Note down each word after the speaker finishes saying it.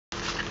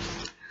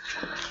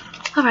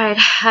Alright,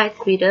 hi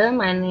Quita,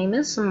 my name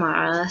is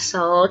Samara.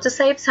 So to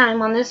save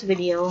time on this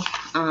video,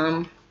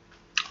 I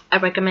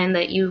recommend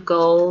that you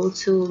go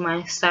to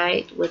my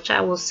site, which I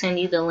will send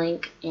you the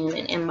link in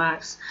an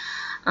inbox,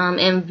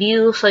 and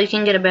view so you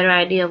can get a better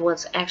idea of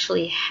what's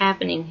actually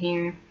happening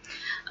here.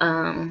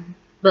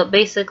 But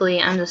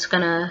basically, I'm just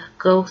gonna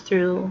go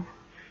through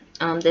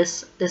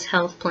this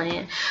health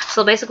plan.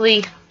 So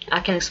basically, I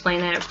can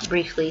explain that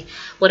briefly.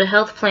 What a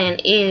health plan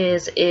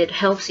is, it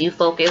helps you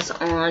focus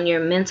on your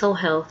mental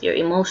health, your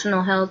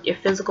emotional health, your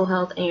physical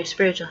health, and your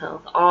spiritual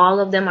health. All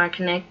of them are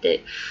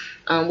connected.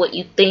 What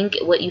you think,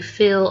 what you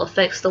feel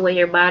affects the way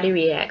your body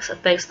reacts,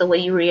 affects the way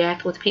you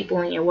react with people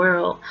in your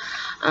world.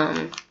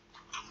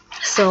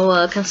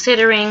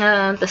 Considering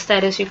the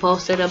status you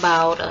posted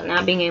about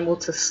not being able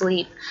to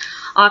sleep,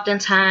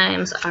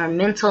 oftentimes our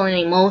mental and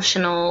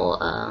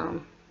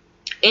emotional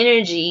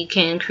energy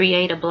can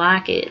create a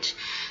blockage.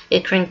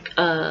 It can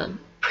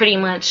pretty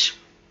much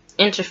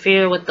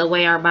interfere with the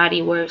way our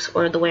body works,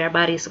 or the way our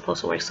body is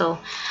supposed to work. So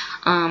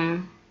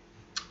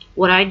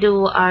what I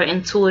do are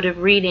intuitive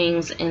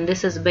readings, and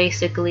this is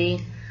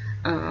basically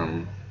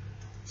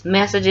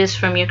messages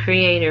from your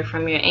creator,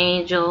 from your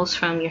angels,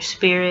 from your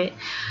spirit,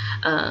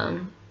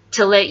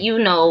 to let you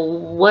know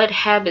what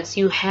habits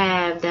you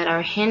have that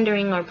are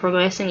hindering or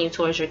progressing you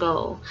towards your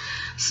goal.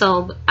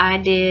 So I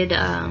did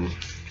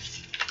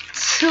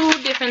two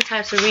different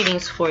types of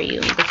readings for you.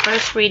 The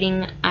first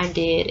reading I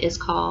did is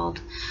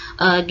called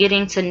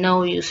Getting to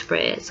Know You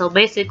Spread. So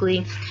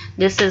basically,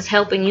 this is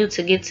helping you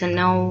to get to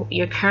know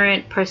your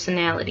current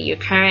personality, your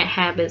current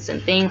habits,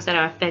 and things that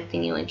are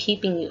affecting you and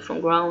keeping you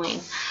from growing,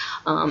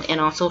 and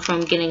also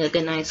from getting a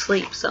good night's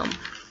sleep. So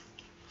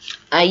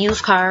I use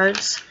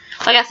cards.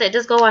 Like I said,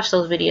 just go watch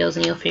those videos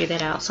and you'll figure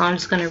that out. So I'm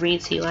just going to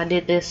read to you. I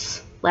did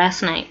this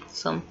last night.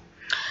 So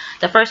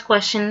the first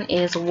question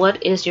is,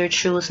 what is your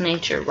truest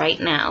nature right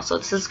now? So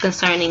this is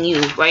concerning you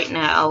right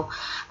now,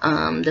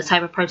 the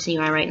type of person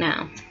you are right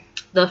now.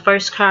 The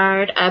first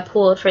card I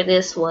pulled for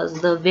this was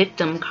the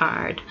victim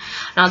card.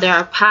 Now there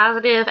are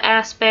positive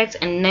aspects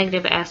and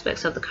negative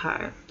aspects of the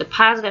card. The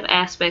positive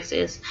aspects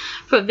is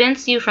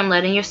prevents you from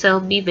letting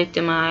yourself be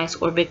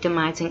victimized or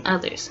victimizing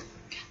others.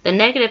 The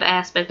negative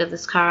aspect of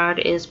this card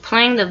is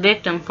playing the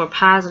victim for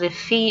positive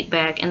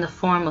feedback in the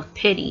form of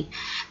pity,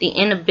 the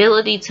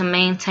inability to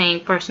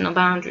maintain personal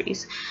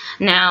boundaries.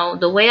 Now,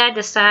 the way I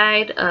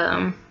decide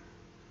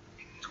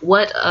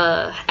what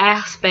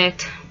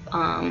aspect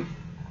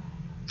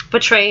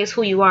portrays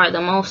who you are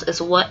the most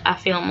is what I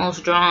feel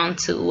most drawn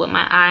to, what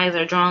my eyes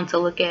are drawn to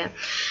look at.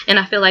 And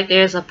I feel like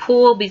there's a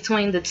pull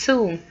between the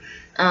two.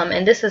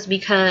 And this is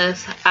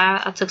because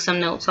I took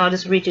some notes, so I'll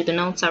just read you the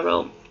notes I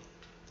wrote.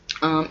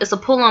 It's a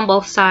pull on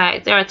both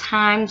sides. There are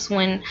times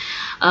when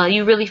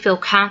you really feel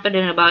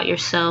confident about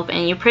yourself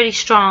and you're pretty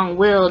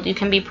strong-willed. You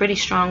can be pretty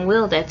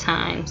strong-willed at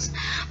times.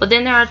 But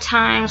then there are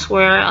times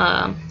where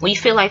when you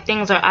feel like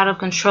things are out of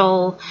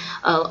control,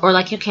 or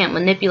like you can't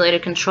manipulate or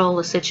control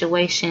a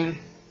situation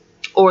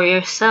or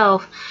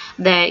yourself,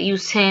 that you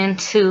tend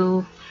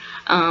to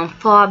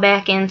fall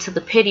back into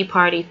the pity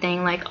party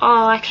thing, like,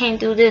 oh, I can't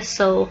do this.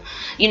 So,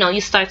 you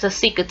start to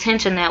seek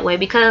attention that way,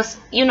 because,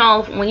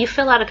 when you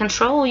feel out of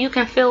control, you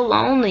can feel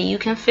lonely, you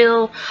can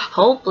feel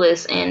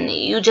hopeless, and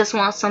you just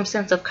want some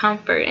sense of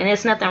comfort. And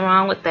there's nothing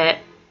wrong with that.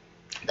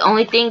 The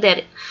only thing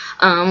that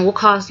will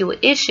cause you an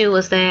issue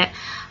is that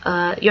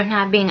you're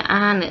not being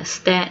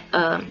honest, that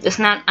it's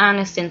not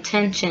honest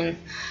intention.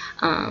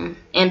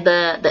 And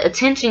the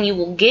attention you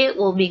will get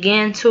will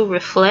begin to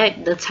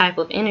reflect the type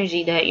of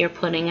energy that you're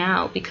putting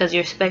out, because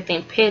you're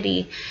expecting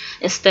pity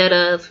instead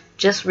of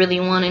just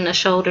really wanting a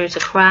shoulder to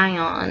cry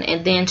on,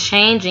 and then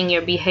changing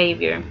your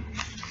behavior.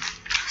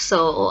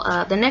 So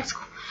the next,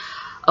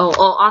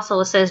 also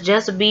it says,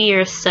 just be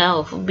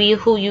yourself, be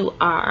who you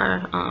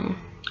are.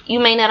 You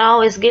may not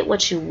always get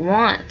what you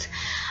want,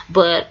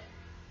 but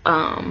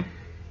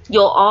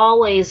you'll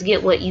always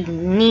get what you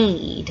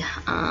need.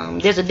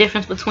 There's a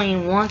difference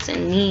between wants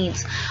and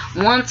needs.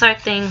 Wants are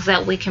things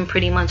that we can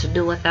pretty much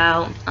do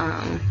without.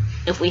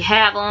 If we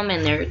have them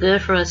and they're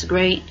good for us,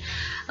 great.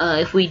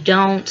 If we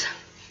don't,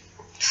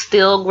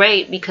 still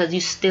great, because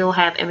you still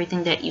have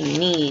everything that you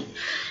need.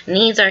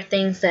 Needs are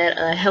things that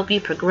help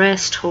you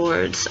progress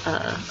towards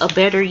a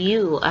better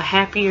you, a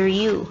happier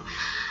you.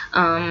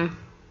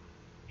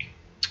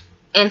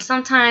 And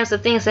sometimes the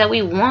things that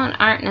we want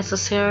aren't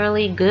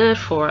necessarily good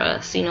for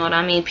us. You know what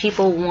I mean?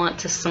 People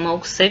want to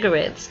smoke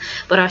cigarettes,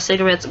 but are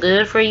cigarettes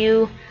good for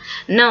you?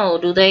 No.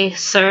 Do they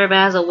serve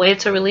as a way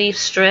to relieve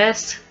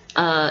stress?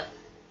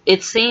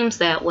 It seems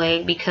that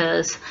way,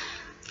 because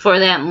for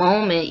that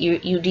moment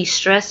you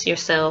de-stress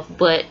yourself,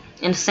 but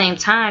in the same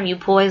time you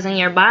poison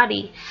your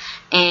body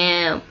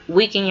and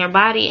weaken your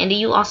body, and then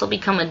you also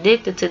become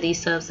addicted to these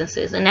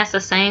substances. And that's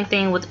the same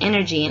thing with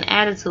energy and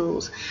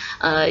attitudes.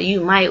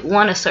 You might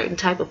want a certain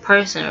type of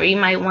person, or you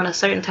might want a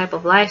certain type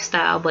of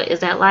lifestyle, but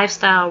is that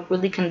lifestyle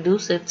really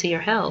conducive to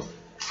your health?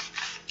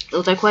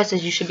 Those are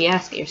questions you should be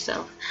asking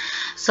yourself.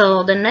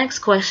 So the next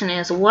question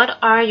is, what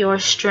are your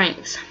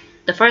strengths?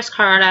 The first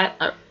card,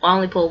 I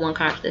only pulled one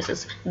card. This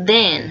is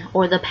then,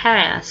 or the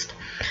past.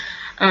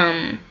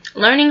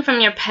 Learning from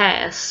your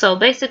past. So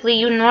basically,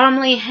 you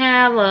normally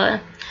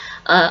have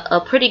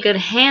a pretty good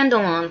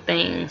handle on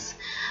things,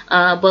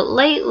 but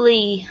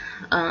lately,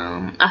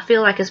 I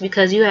feel like it's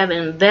because you have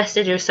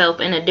invested yourself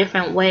in a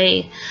different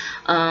way,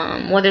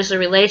 whether it's a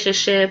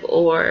relationship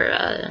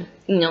or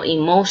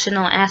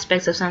emotional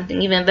aspects of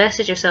something. You've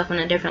invested yourself in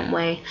a different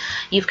way.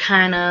 You've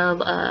kind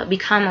of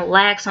become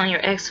lax on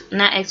your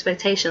not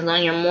expectations,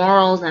 on your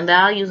morals and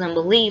values and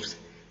beliefs,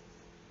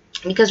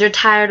 because you're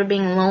tired of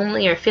being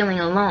lonely or feeling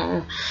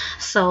alone.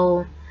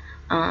 So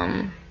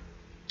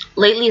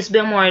lately it's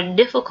been more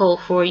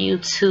difficult for you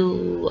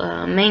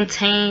to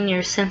maintain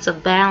your sense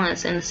of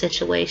balance in the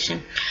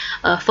situation,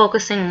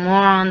 focusing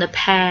more on the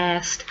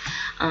past.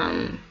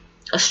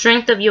 A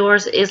strength of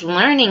yours is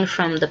learning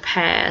from the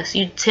past.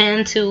 You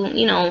tend to,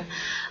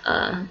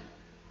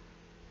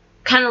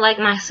 kind of like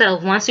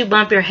myself, once you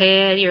bump your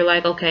head, you're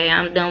like, okay,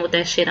 I'm done with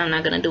that shit, I'm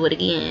not going to do it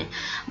again.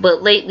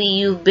 But lately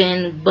you've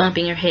been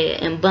bumping your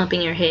head and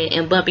bumping your head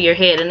and bumping your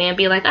head, and then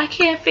be like, I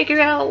can't figure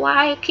out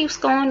why it keeps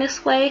going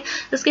this way,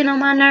 it's getting on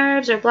my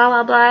nerves, or blah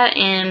blah blah.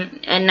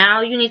 And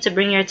now you need to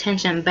bring your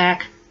attention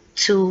back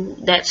to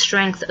that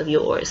strength of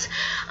yours.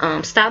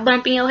 Stop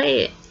bumping your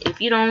head. If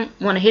you don't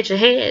want to hit your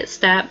head,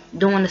 stop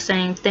doing the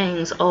same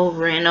things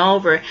over and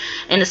over.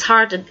 And it's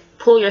hard to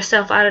pull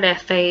yourself out of that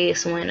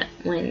phase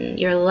when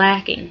you're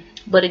lacking.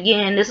 But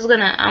again, this is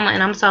I'm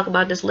gonna talk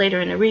about this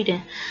later in the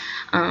reading.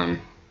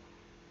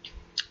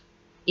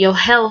 Your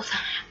health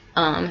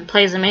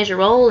plays a major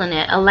role in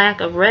that. A lack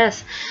of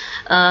rest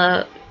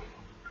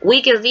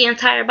weakens the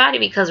entire body,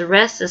 because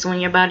rest is when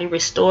your body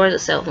restores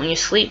itself. When you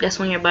sleep, that's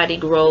when your body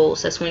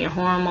grows. That's when your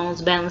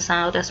hormones balance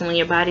out. That's when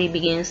your body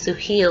begins to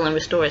heal and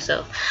restore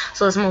itself.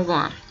 So let's move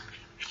on.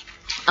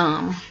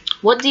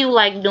 What do you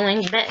like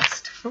doing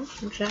best? Oh,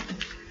 I'm checking.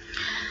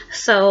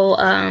 So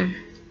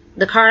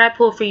the card I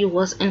pulled for you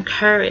was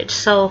encourage.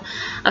 So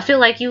I feel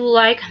like you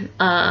like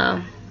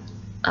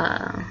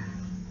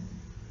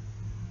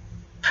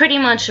pretty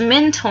much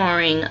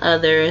mentoring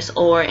others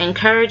or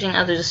encouraging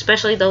others,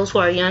 especially those who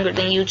are younger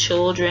than you,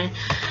 children,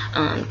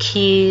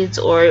 kids,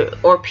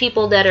 or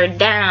people that are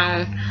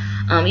down.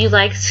 You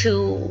like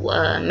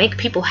to make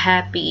people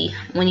happy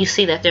when you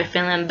see that they're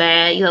feeling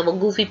bad. You have a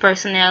goofy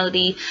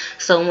personality,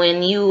 so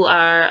when you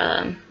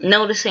are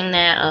noticing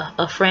that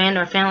a friend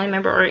or family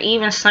member or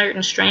even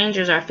certain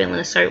strangers are feeling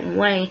a certain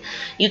way,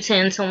 you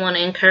tend to want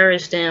to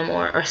encourage them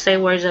or say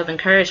words of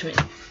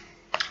encouragement.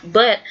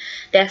 But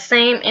that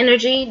same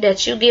energy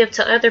that you give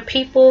to other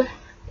people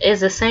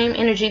is the same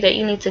energy that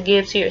you need to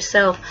give to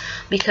yourself,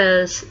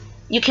 because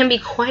you can be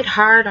quite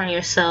hard on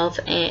yourself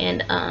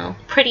and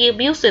pretty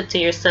abusive to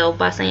yourself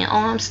by saying, oh,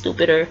 I'm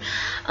stupid, or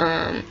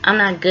I'm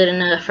not good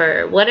enough,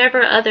 or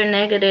whatever other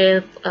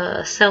negative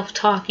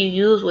self-talk you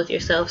use with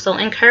yourself. So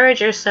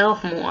encourage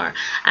yourself more.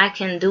 I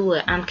can do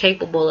it. I'm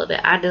capable of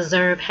it. I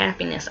deserve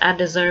happiness. I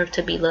deserve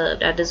to be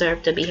loved. I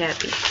deserve to be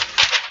happy.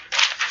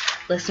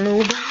 Let's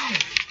move on.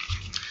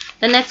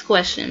 The next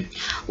question.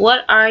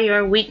 What are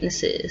your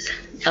weaknesses?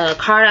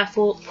 Card I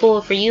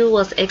pulled for you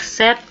was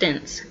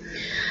acceptance.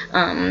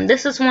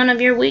 This is one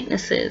of your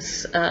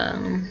weaknesses.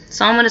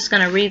 So I'm just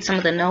going to read some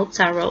of the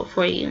notes I wrote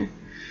for you.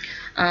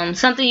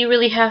 Something you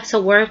really have to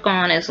work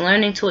on is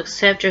learning to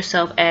accept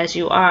yourself as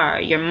you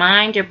are. Your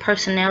mind, your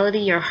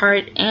personality, your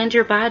heart, and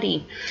your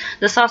body.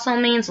 This also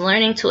means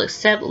learning to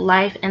accept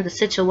life and the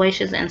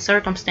situations and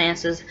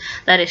circumstances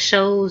that it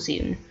shows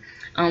you,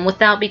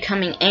 without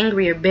becoming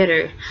angry or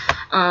bitter.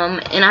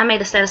 And I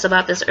made a status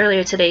about this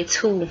earlier today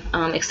too.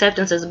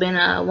 Acceptance has been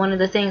one of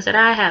the things that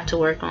I have to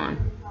work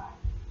on.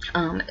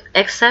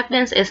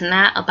 Acceptance is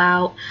not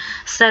about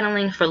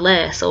settling for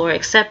less or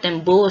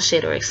accepting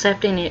bullshit or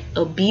accepting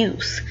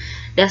abuse.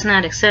 That's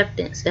not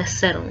acceptance. That's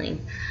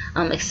settling.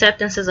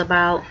 Acceptance is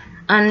about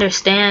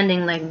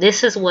understanding, like,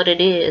 this is what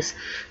it is,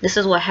 this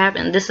is what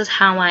happened, this is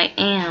how I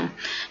am.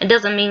 It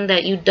doesn't mean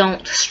that you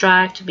don't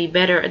strive to be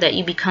better, or that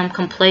you become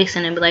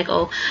complacent and be like,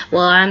 oh,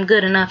 well, I'm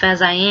good enough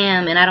as I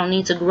am and I don't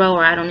need to grow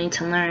or I don't need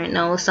to learn.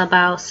 No, it's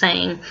about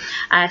saying,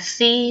 I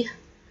see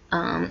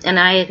and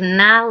I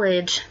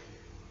acknowledge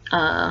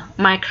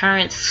my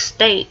current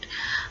state,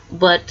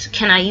 but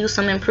can I use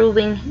some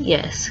improving?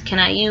 Yes. Can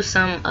I use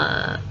some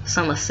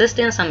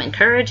assistance, some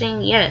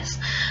encouraging? Yes.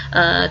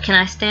 Can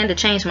I stand to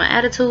change my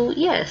attitude?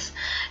 Yes.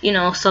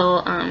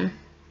 So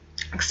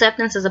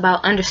acceptance is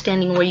about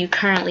understanding where you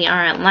currently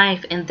are in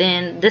life, and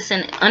then this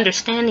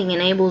understanding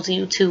enables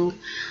you to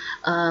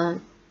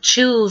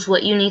choose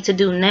what you need to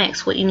do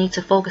next, what you need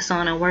to focus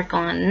on and work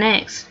on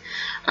next.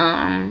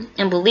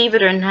 And believe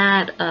it or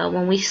not,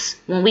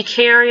 when we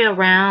carry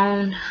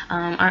around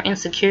our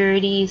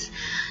insecurities,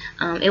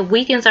 it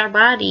weakens our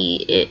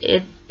body.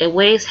 It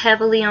weighs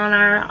heavily on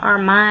our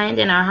mind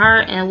and our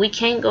heart, and we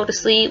can't go to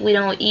sleep. We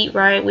don't eat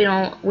right. We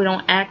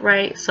don't act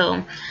right.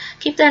 So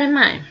keep that in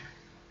mind.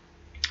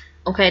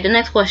 Okay, the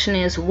next question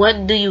is,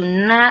 what do you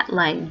not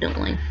like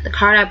doing? The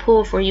card I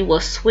pulled for you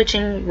was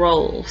switching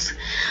roles.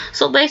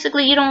 So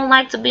basically, you don't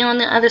like to be on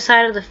the other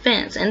side of the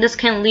fence, and this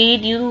can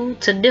lead you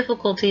to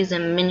difficulties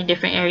in many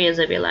different areas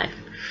of your life.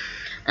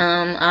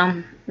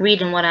 I'm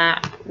reading what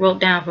I wrote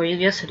down for you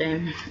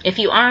yesterday. If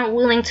you aren't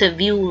willing to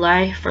view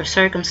life or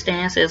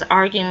circumstances,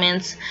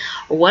 arguments,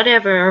 or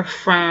whatever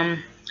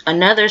from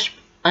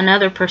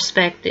another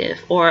perspective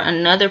or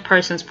another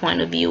person's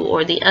point of view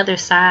or the other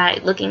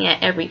side, looking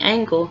at every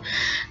angle,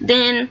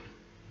 then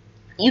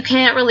you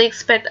can't really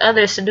expect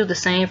others to do the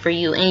same for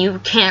you, and you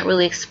can't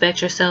really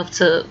expect yourself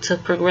to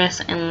progress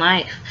in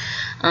life.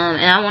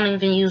 And I won't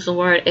even use the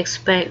word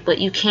expect, but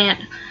you can't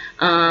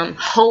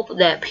hope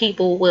that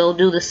people will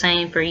do the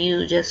same for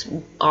you just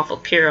off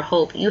of pure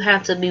hope. You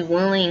have to be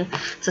willing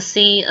to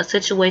see a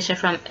situation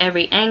from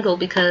every angle,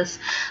 because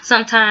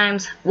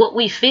sometimes what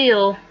we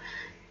feel,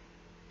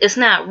 it's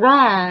not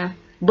wrong,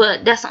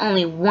 but that's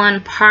only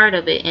one part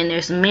of it, and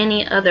there's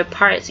many other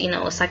parts. You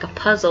know, it's like a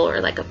puzzle or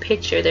like a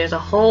picture. There's a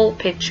whole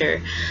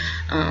picture.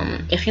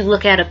 If you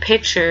look at a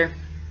picture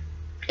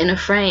in a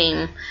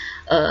frame,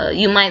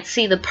 you might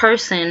see the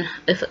person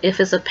if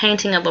it's a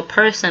painting of a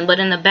person, but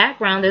in the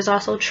background there's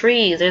also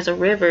trees, there's a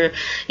river,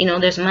 you know,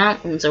 there's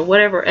mountains or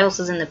whatever else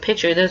is in the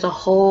picture. There's a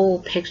whole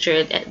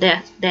picture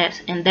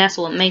and that's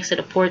what makes it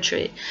a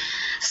portrait.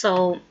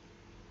 So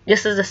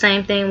this is the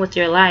same thing with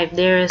your life.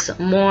 There is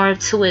more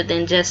to it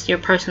than just your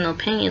personal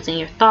opinions and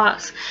your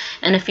thoughts.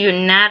 And if you're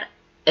not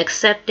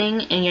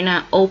accepting and you're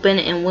not open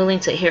and willing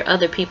to hear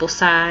other people's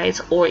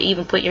sides, or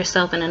even put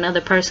yourself in another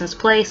person's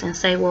place and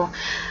say, well,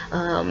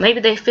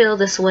 maybe they feel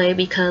this way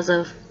because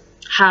of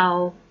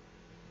how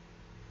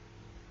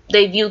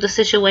they view the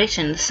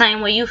situation the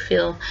same way you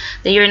feel,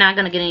 then you're not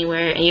going to get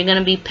anywhere, and you're going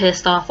to be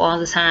pissed off all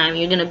the time.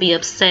 You're going to be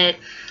upset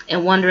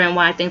and wondering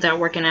why things aren't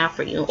working out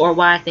for you, or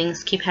why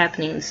things keep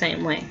happening the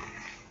same way.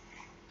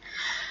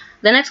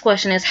 The next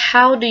question is,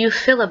 how do you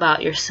feel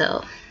about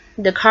yourself?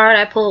 The card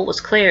I pulled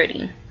was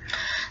clarity.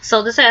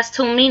 So this has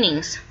two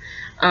meanings.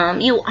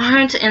 You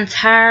aren't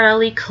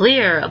entirely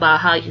clear about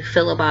how you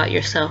feel about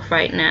yourself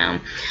right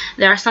now.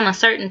 There are some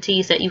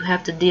uncertainties that you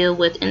have to deal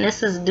with, and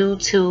this is due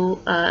to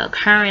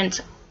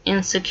current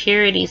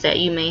insecurities that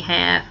you may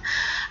have.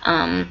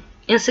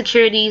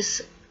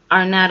 Insecurities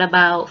are not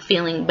about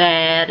feeling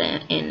bad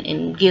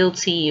and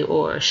guilty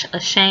or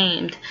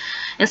ashamed.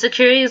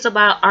 Insecurities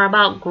are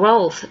about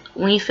growth.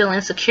 When you feel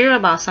insecure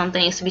about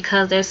something, it's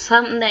because there's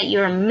something that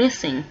you're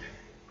missing,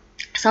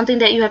 something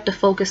that you have to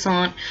focus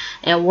on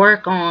and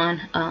work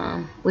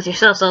on with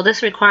yourself. So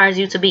this requires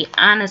you to be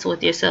honest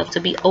with yourself, to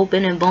be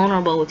open and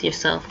vulnerable with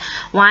yourself.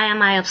 Why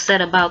am I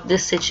upset about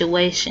this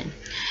situation?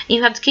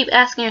 You have to keep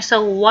asking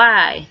yourself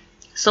why.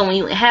 So when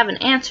you have an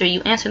answer,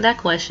 you answer that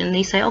question, and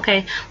you say,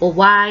 okay, well,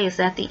 why is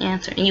that the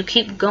answer? And you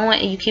keep going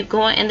and you keep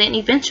going, and then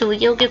eventually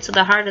you'll get to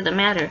the heart of the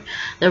matter,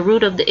 the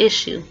root of the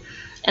issue.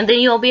 And then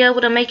you'll be able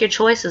to make your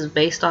choices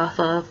based off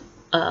of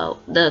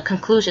the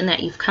conclusion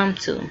that you've come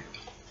to.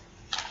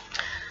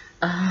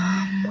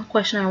 What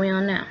question are we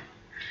on now?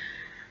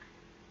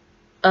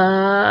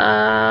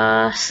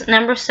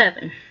 Number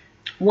 7.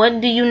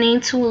 What do you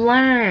need to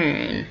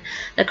learn?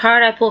 The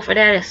card I pulled for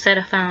that is set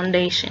a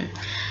foundation.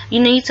 You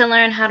need to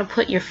learn how to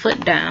put your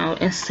foot down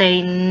and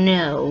say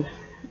no.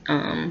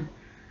 And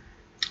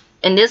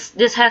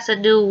this has to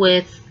do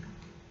with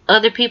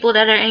other people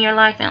that are in your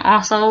life, and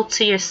also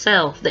to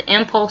yourself, the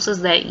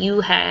impulses that you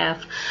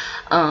have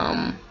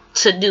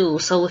to do.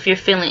 So if you're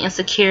feeling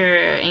insecure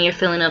and you're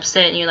feeling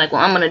upset and you're like,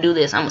 well, I'm gonna do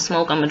this, I'm gonna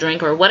smoke, I'm gonna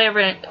drink, or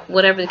whatever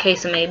the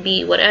case it may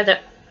be,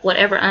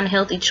 whatever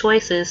unhealthy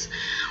choices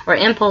or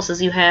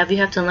impulses you have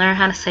to learn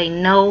how to say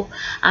no.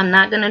 I'm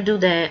not gonna do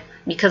that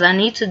because I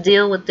need to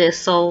deal with this,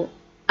 so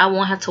I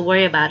won't have to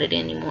worry about it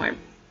anymore.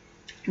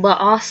 But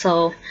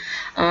also,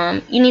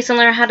 you need to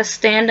learn how to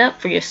stand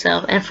up for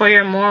yourself and for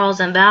your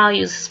morals and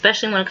values,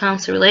 especially when it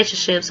comes to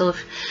relationships. So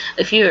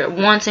if you're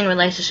wanting a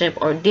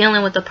relationship or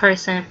dealing with a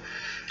person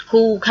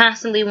who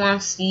constantly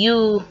wants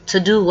you to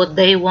do what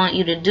they want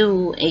you to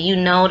do, and you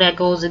know that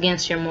goes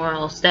against your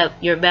morals, that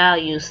your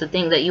values, the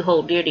things that you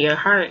hold dear to your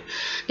heart,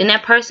 then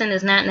that person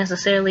is not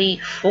necessarily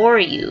for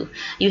you.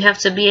 You have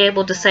to be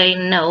able to say,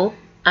 no,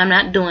 I'm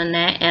not doing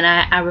that, and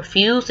I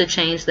refuse to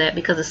change that,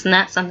 because it's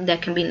not something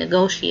that can be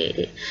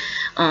negotiated.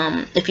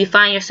 If you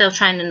find yourself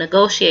trying to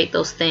negotiate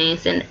those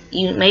things, then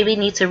you maybe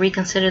need to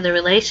reconsider the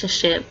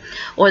relationship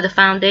or the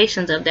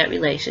foundations of that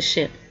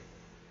relationship.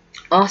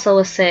 Also,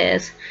 it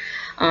says,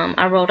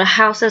 I wrote, a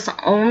house is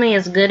only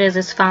as good as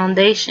its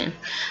foundation.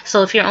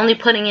 So if you're only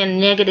putting in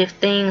negative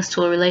things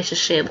to a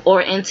relationship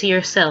or into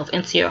yourself,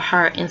 into your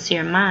heart, into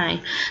your mind,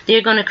 then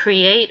you're going to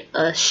create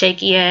a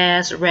shaky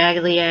ass,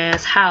 raggedy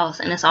ass house,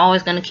 and it's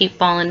always going to keep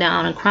falling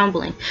down and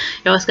crumbling.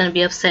 You're always going to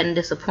be upset and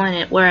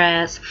disappointed.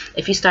 Whereas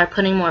if you start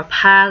putting more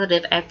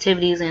positive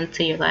activities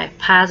into your life,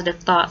 positive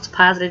thoughts,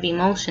 positive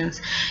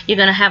emotions, you're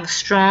going to have a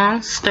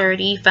strong,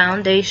 sturdy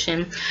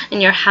foundation,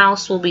 and your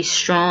house will be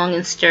strong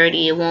and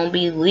sturdy. It won't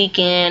be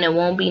leaking in. It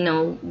won't be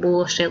no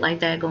bullshit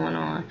like that going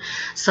on.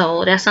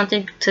 So that's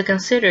something to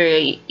consider.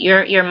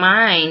 Your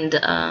mind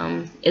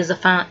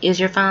is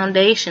your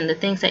foundation. The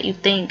things that you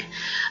think,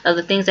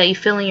 the things that you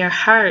feel in your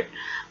heart,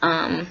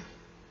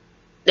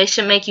 they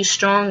should make you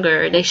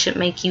stronger. They should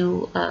make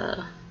you,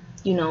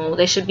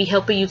 they should be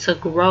helping you to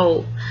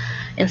grow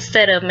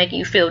instead of making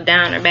you feel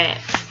down or bad.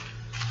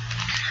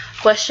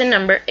 Question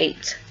number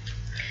 8.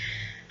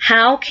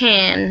 How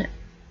can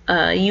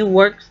you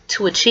work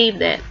to achieve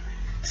that?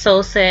 So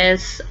it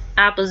says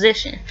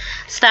opposition.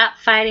 Stop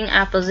fighting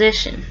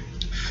opposition.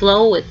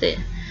 Flow with it.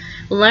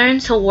 Learn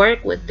to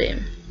work with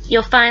it.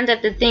 You'll find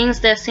that the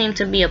things that seem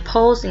to be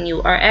opposing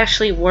you are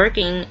actually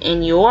working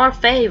in your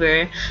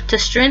favor to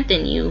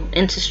strengthen you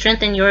and to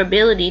strengthen your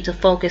ability to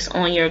focus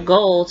on your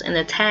goals and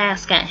the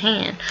task at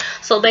hand.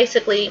 So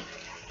basically,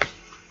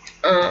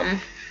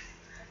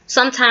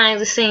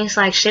 sometimes it seems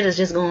like shit is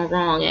just going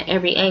wrong at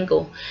every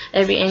angle.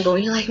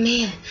 You're like,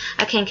 man,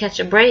 I can't catch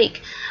a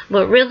break.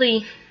 But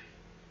really,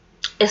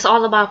 it's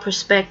all about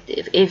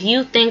perspective. If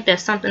you think that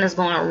something is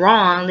going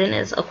wrong, then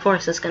of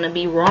course it's going to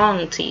be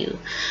wrong to you.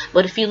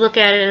 But if you look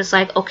at it as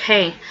like,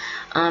 okay,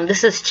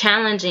 this is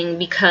challenging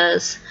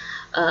because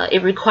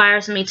it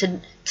requires me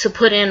to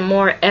put in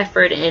more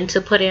effort and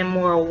to put in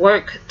more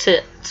work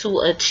to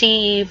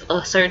achieve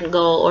a certain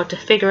goal or to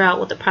figure out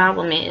what the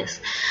problem is,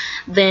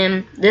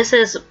 then this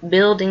is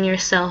building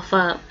yourself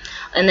up.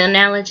 An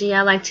analogy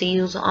I like to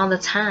use all the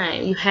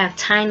time: you have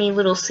tiny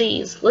little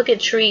seeds. Look at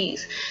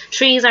trees.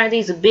 Trees are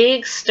these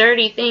big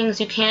sturdy things.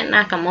 You can't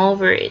knock them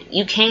over.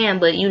 You can,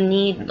 but you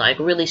need like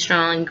really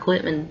strong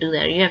equipment to do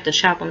that. You have to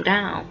chop them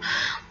down,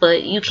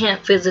 but you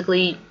can't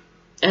physically,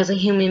 as a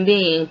human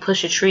being,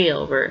 push a tree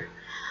over.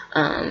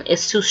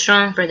 It's too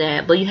strong for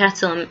that. But you have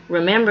to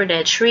remember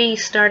that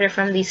trees started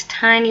from these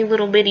tiny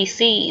little bitty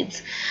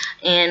seeds,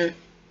 and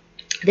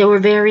they were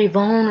very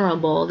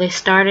vulnerable. They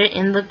started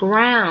in the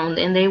ground,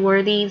 and they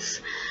were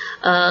these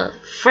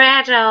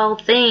fragile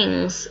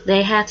things.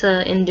 They had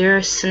to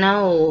endure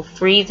snow,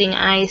 freezing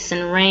ice,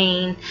 and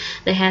rain.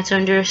 They had to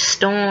endure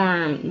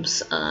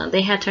storms.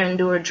 They had to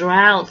endure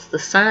droughts, the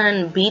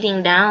sun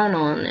beating down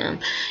on them,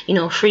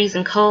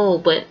 freezing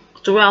cold. But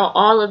throughout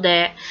all of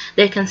that,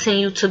 they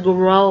continued to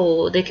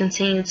grow. They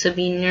continued to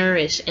be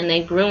nourished, and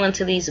they grew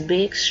into these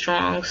big,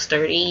 strong,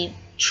 sturdy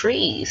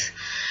trees.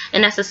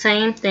 And that's the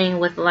same thing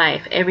with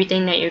life.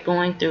 Everything that you're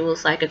going through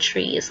is like a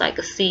tree. It's like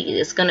a seed.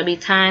 It's going to be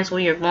times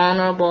where you're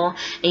vulnerable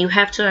and you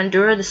have to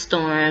endure the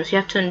storms. You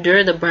have to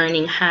endure the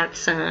burning hot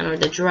sun or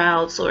the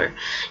droughts, or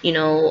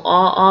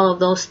all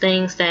of those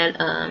things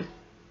that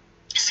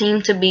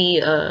seem to be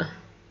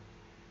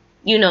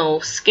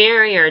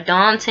scary or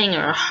daunting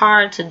or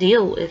hard to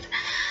deal with.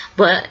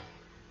 But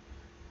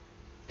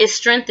it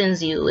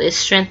strengthens you. It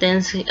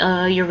strengthens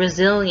your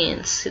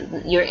resilience,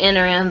 your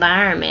inner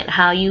environment,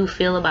 how you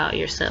feel about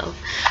yourself.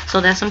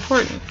 So that's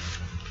important.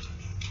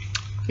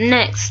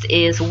 Next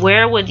is,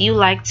 where would you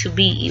like to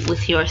be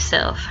with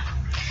yourself?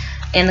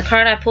 And the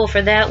card I pulled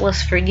for that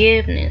was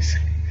forgiveness.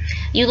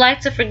 You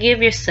like to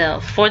forgive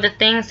yourself for the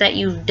things that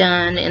you've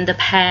done in the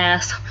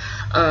past.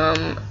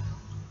 A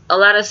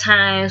lot of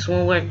times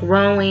when we're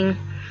growing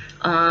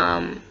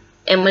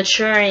and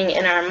maturing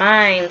in our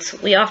minds,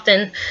 we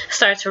often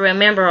start to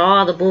remember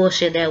all the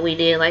bullshit that we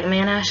did. Like,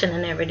 man, I should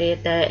have never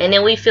did that. And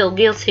then we feel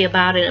guilty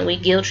about it, and we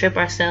guilt trip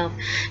ourselves,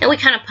 and we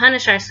kind of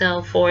punish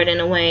ourselves for it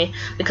in a way,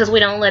 because we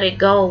don't let it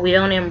go. We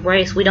don't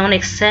embrace, we don't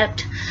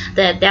accept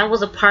that that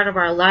was a part of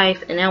our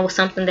life, and that was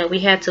something that we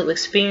had to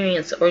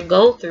experience or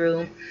go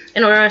through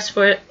in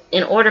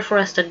order for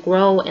us to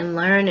grow and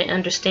learn and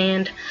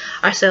understand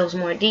ourselves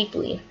more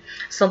deeply.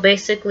 So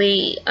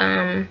basically,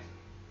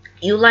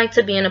 you like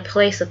to be in a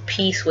place of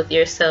peace with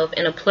yourself,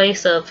 in a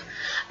place of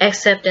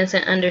acceptance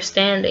and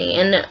understanding.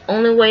 And the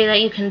only way that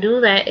you can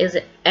do that is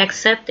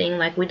accepting,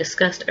 like we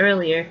discussed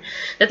earlier,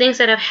 the things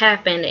that have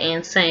happened,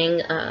 and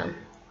saying,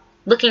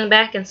 looking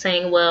back and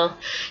saying, well,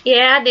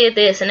 yeah, I did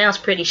this and that was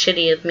pretty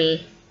shitty of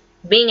me.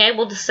 Being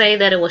able to say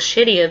that it was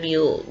shitty of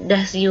you,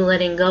 that's you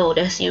letting go.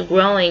 That's you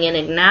growing and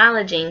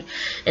acknowledging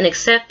and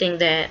accepting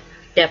that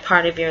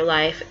part of your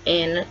life.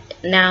 And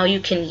now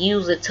you can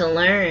use it to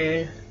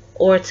learn,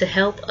 or to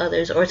help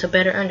others, or to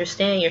better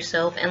understand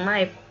yourself and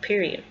life,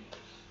 period.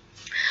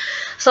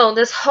 So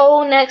this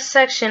whole next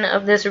section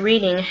of this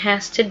reading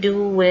has to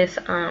do with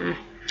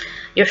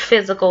your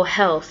physical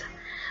health.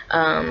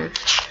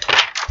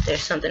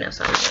 There's something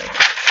else I'm going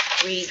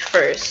to read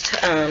first.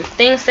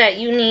 Things that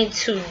you need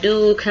to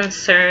do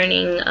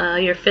concerning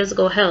your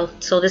physical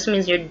health. So this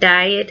means your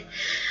diet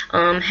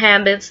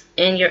habits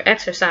and your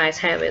exercise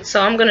habits.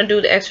 So I'm going to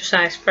do the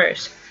exercise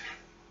first.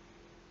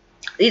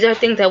 These are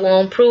things that will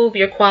improve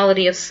your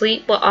quality of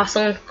sleep, but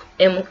also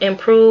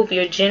improve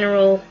your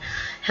general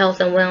health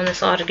and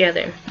wellness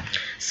altogether.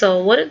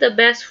 So what is the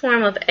best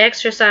form of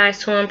exercise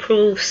to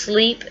improve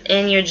sleep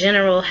and your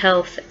general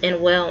health and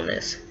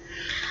wellness?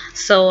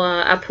 So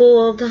I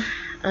pulled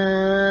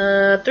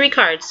 3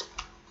 cards.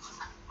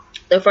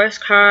 The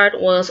first card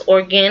was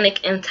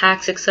organic and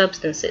toxic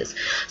substances.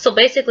 So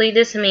basically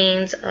this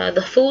means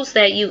the foods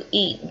that you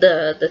eat,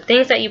 the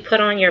things that you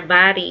put on your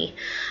body,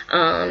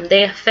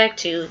 they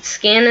affect you.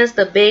 Skin is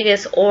the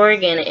biggest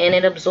organ, and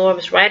it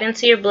absorbs right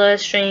into your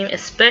bloodstream,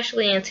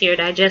 especially into your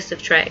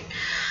digestive tract.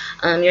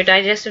 Your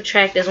digestive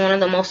tract is one of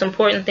the most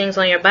important things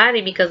on your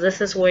body, because this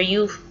is where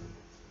you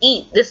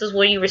eat. This is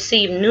where you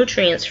receive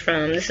nutrients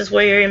from. This is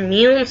where your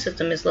immune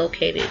system is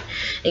located.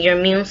 And your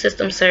immune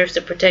system serves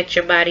to protect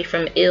your body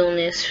from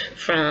illness,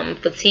 from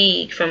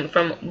fatigue,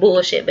 from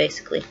bullshit,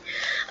 basically.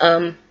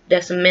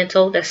 That's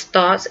mental, that's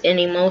thoughts and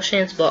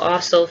emotions, but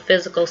also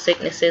physical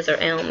sicknesses or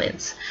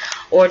ailments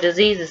or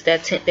diseases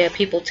that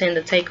people tend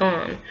to take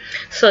on.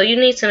 So you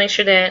need to make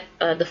sure that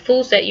the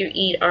foods that you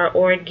eat are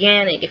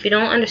organic. If you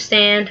don't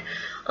understand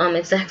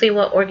exactly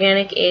what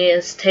organic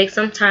is, take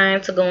some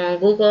time to go on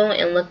Google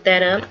and look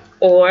that up,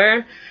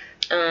 or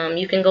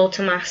you can go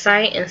to my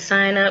site and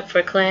sign up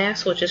for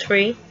class, which is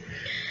free,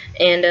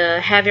 and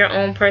have your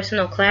own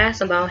personal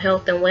class about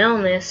health and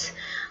wellness,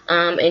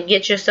 and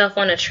get yourself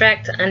on a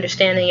track to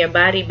understanding your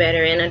body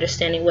better and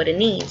understanding what it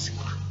needs.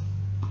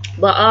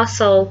 But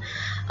also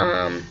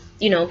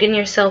you know, getting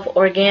yourself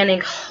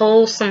organic,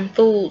 wholesome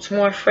foods,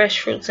 more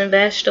fresh fruits and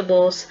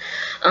vegetables,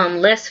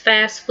 less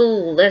fast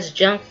food, less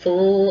junk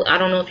food. I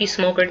don't know if you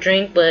smoke or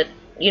drink, but,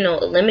 you know,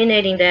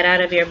 eliminating that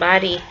out of your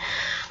body,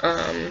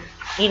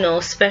 you know,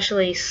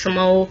 especially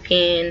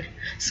smoking.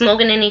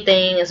 Smoking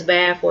anything is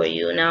bad for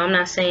you. Now, I'm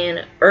not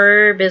saying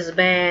herb is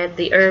bad.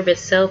 The herb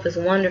itself is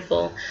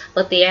wonderful,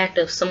 but the act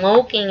of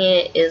smoking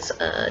it is,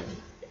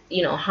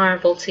 you know,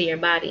 harmful to your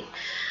body.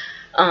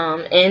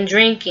 And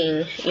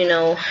drinking, you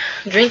know,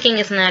 drinking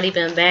is not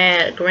even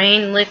bad.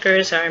 Grain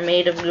liquors are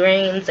made of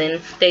grains,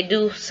 and they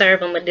do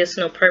serve a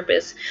medicinal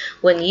purpose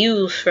when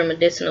used for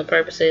medicinal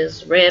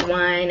purposes. Red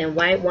wine and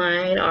white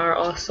wine are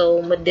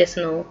also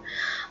medicinal,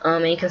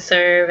 and can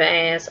serve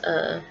as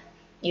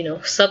you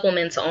know,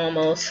 supplements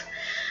almost.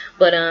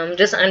 But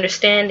just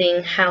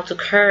understanding how to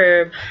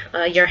curb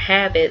your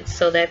habits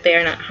so that they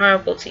are not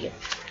harmful to you.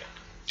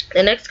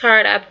 The next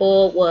card I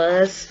pulled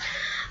was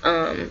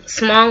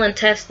small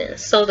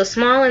intestines. So the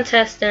small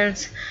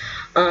intestines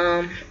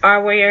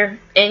are where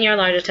your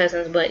large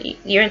intestines,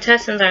 but your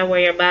intestines are where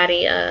your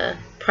body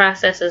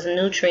processes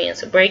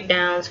nutrients,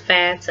 breakdowns,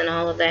 fats, and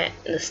all of that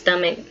in the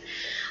stomach,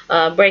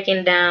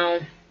 breaking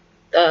down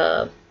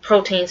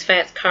proteins,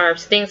 fats,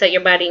 carbs, things that your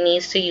body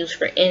needs to use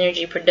for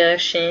energy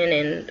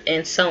production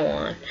and so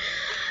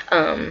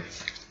on.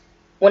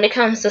 When it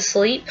comes to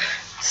sleep,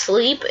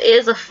 sleep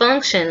is a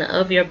function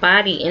of your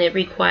body, and it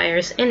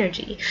requires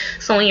energy.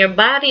 So when your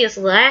body is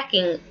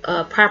lacking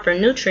proper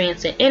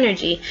nutrients and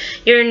energy,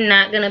 you're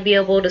not going to be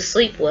able to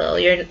sleep well.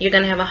 You're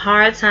going to have a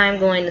hard time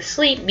going to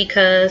sleep,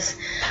 because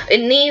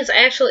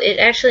it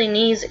actually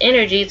needs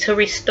energy to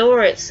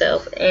restore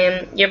itself,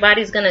 and your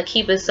body's going to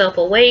keep itself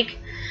awake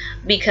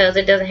because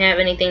it doesn't have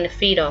anything to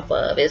feed off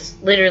of. It's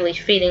literally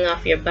feeding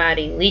off your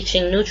body,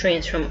 leaching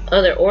nutrients from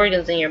other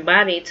organs in your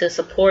body to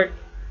support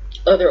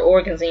other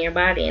organs in your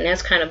body. And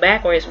that's kind of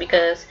backwards,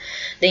 because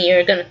then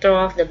you're going to throw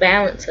off the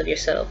balance of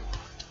yourself.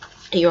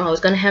 You're always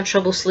going to have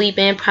trouble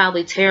sleeping,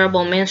 probably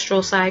terrible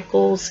menstrual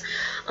cycles,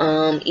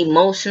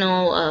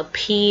 emotional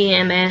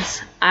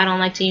PMS. I don't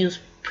like to use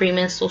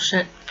premenstrual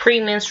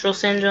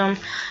syndrome,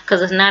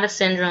 because it's not a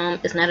syndrome,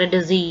 it's not a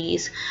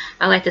disease.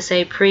 I like to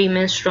say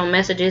premenstrual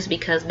messages,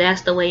 because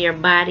that's the way your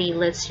body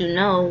lets you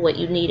know what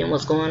you need and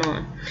what's going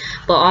on.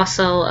 But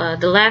also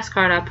the last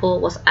card I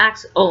pulled was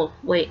oh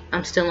wait,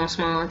 I'm still on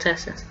small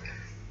intestines.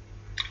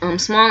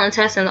 Small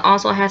intestines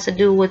also has to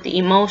do with the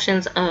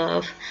emotions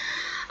of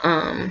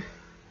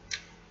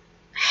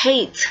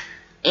hate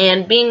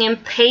and being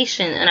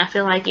impatient. And I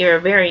feel like you're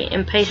a very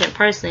impatient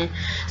person,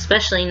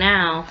 especially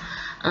now,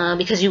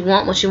 because you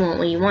want what you want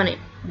when you want it.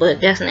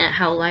 But that's not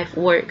how life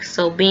works.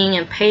 So being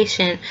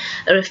impatient,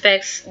 it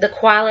affects the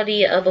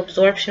quality of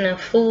absorption of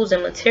foods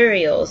and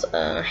materials.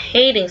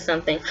 Hating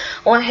something.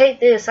 Oh, I hate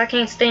this. I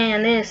can't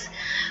stand this.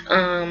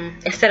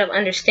 Instead of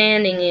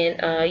understanding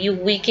it, you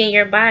weaken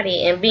your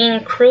body. And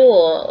being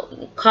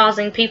cruel,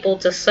 causing people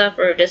to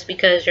suffer just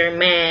because you're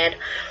mad,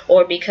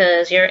 or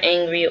because you're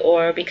angry,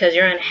 or because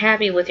you're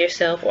unhappy with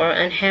yourself, or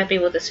unhappy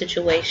with the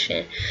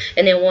situation,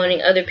 and then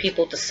wanting other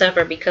people to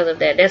suffer because of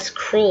that. That's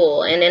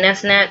cruel. And then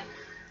that's not...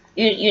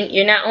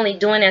 You're not only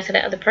doing that to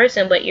the other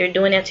person, but you're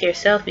doing that to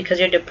yourself, because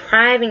you're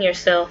depriving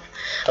yourself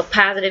of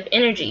positive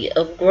energy,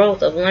 of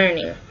growth, of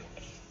learning.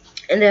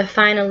 And then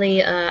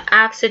finally,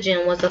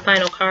 oxygen was the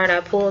final card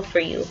I pulled for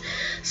you.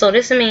 So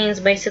this means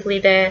basically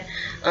that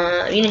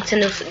you need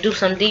to do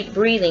some deep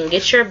breathing.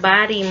 Get your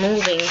body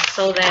moving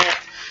so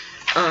that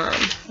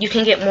you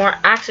can get more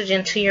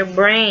oxygen to your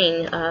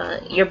brain.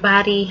 Your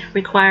body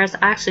requires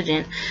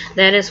oxygen.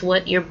 That is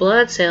what your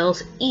blood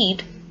cells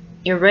eat.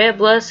 Your red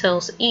blood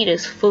cells eat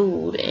as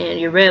food, and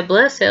your red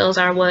blood cells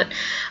are what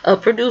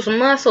produce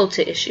muscle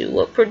tissue,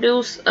 what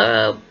produce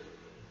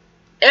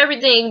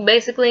everything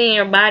basically in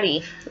your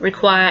body.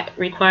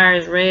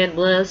 Requires red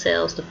blood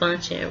cells to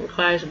function. It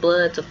requires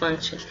blood to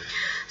function.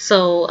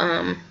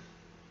 So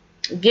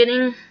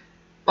getting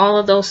all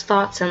of those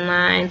thoughts in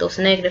mind, those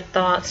negative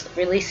thoughts,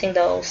 releasing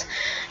those.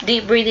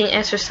 Deep breathing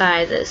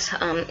exercises,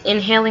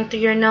 inhaling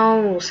through your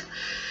nose,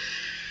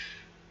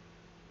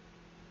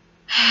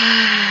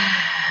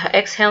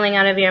 exhaling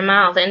out of your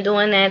mouth, and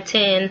doing that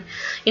 10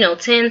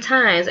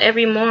 times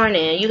every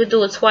morning. You could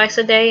do it twice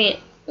a day,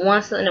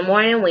 once in the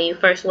morning when you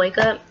first wake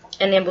up,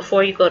 and then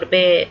before you go to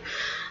bed.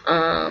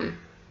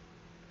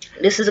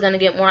 This is going to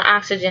get more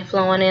oxygen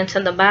flowing into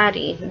the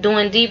body.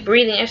 Doing deep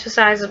breathing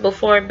exercises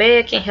before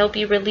bed can help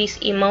you release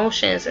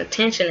emotions and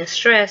tension and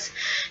stress.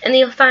 And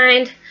you'll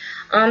find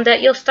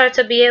that you'll start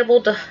to be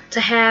able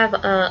to have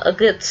a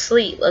good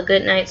sleep, a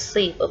good night's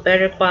sleep, a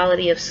better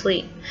quality of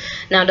sleep.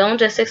 Now, don't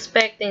just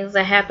expect things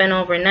to happen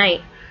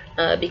overnight,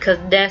 because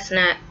that's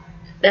not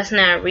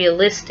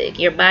realistic.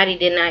 Your body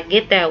did not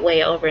get that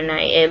way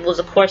overnight. It was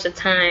a course of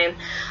time,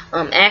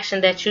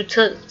 action that you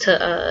took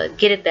to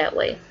get it that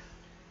way.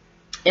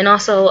 And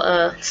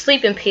also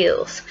sleeping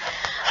pills.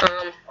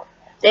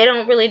 They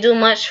don't really do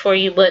much for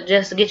you but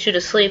just get you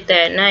to sleep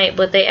that night,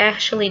 but they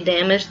actually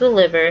damage the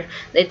liver,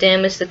 they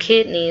damage the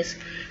kidneys,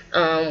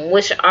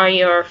 which are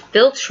your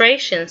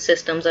filtration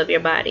systems of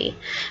your body,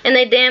 and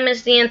they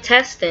damage the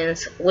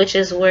intestines, which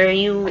is where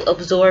you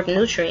absorb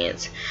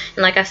nutrients.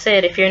 And like I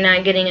said, if you're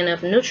not getting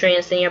enough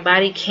nutrients, then your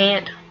body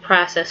can't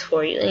process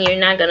for you, and you're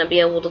not going to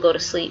be able to go to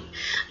sleep.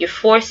 You're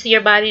forcing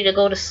your body to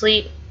go to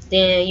sleep,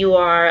 then you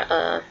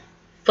are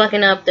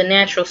fucking up the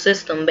natural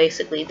system,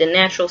 basically, the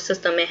natural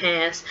system it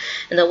has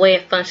and the way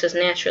it functions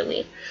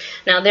naturally.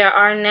 Now, there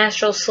are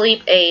natural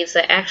sleep aids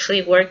that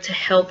actually work to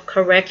help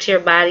correct your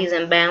body's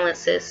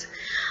imbalances,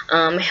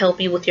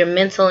 help you with your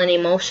mental and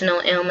emotional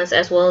ailments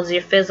as well as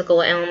your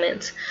physical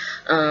ailments.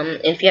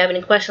 If you have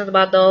any questions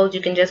about those,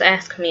 you can just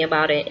ask me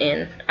about it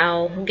and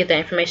I'll get that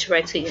information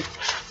right to you.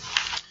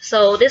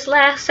 So this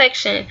last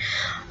section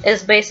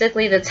is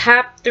basically the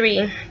top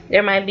 3.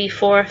 There might be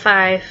 4 or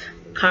 5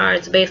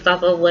 cards based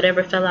off of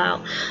whatever fell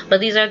out, but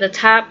these are the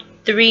top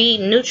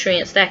 3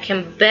 nutrients that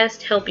can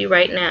best help you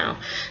right now.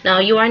 Now,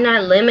 you are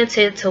not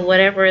limited to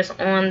whatever is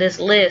on this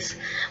list,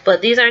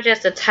 but these are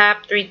just the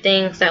top 3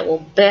 things that will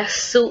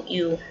best suit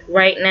you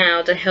right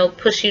now to help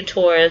push you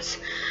towards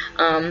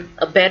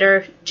a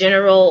better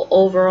general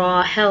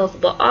overall health,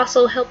 but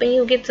also helping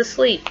you get to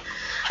sleep,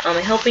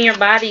 helping your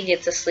body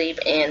get to sleep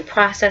and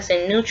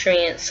processing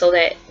nutrients so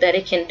that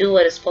it can do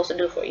what it's supposed to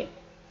do for you.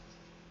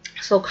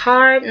 So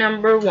card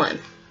number 1.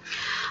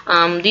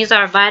 These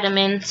are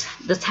vitamins,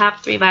 the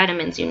top 3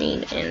 vitamins you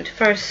need. And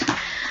first,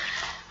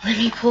 let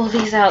me pull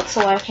these out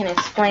so I can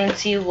explain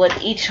to you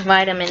what each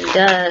vitamin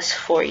does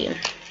for you.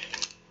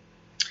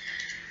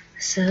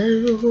 So,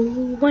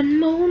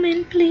 one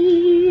moment,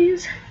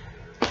 please.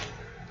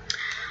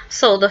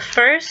 So the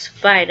first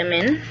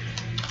vitamin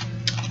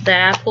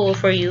that I pulled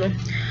for you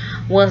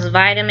was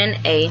vitamin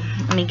A.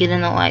 Let me get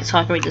in the light so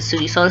I can read this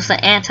to you. So it's an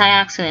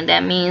antioxidant.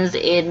 That means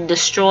it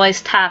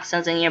destroys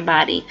toxins in your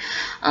body.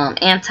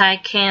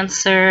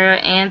 Anti-cancer,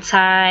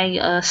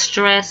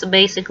 anti-stress,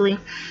 basically.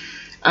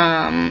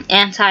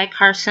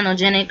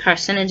 Anti-carcinogenic.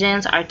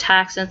 Carcinogens are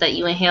toxins that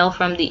you inhale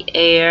from the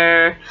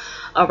air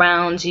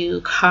around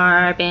you.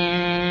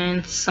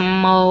 Carbon,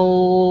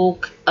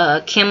 smoke,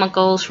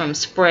 chemicals from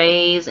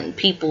sprays and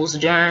people's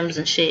germs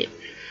and shit.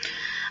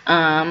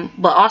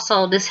 But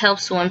also this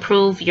helps to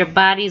improve your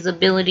body's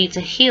ability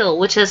to heal,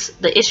 which is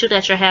the issue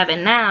that you're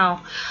having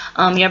now.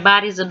 Your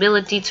body's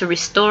ability to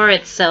restore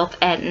itself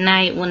at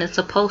night when it's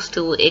supposed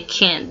to, it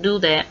can't do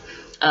that,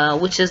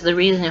 which is the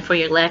reason for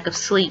your lack of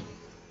sleep.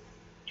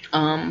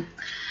 And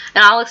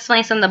I'll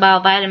explain something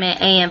about vitamin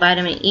A and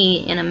vitamin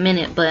E in a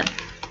minute, but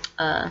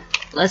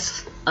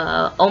let's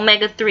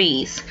omega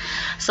 3s.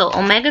 So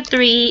omega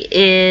 3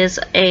 is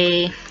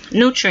a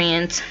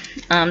nutrient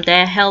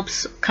that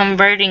helps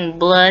converting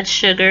blood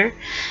sugar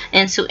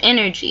into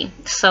energy.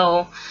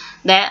 So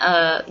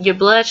that your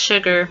blood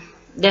sugar,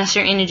 that's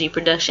your energy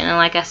production. And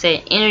like I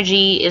said,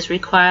 energy is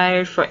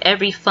required for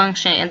every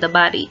function in the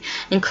body,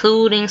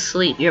 including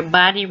sleep. Your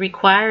body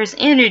requires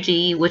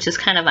energy, which is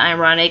kind of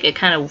ironic and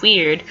kind of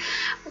weird,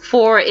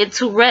 for it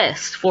to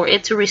rest, for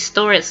it to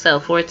restore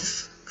itself, for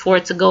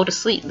it to go to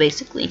sleep,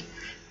 basically.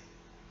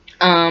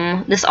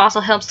 This also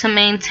helps to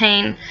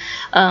maintain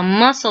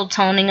muscle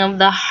toning of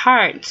the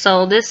heart.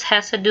 So this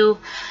has to do,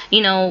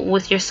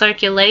 with your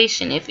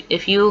circulation.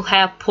 If you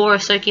have poor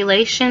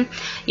circulation,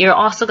 you're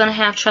also going to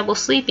have trouble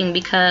sleeping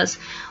because,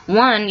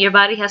 1, your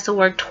body has to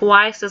work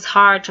twice as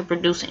hard to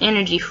produce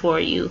energy for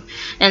you.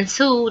 And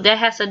 2, that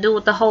has to do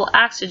with the whole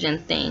oxygen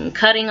thing.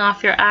 Cutting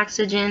off your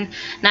oxygen,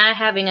 not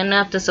having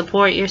enough to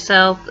support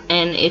yourself.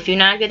 And if you're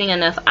not getting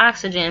enough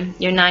oxygen,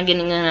 you're not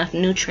getting enough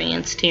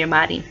nutrients to your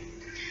body.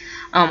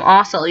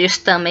 Also your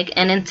stomach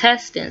and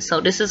intestines.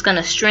 So this is going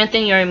to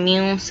strengthen your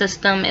immune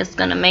system. It's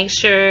going to make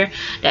sure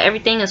that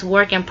everything is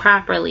working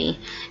properly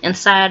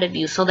inside of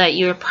you so that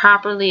you're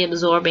properly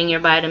absorbing your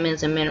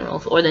vitamins and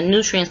minerals, or the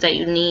nutrients that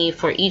you need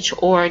for each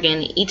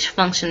organ, each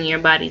function in your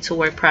body to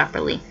work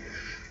properly.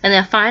 And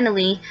then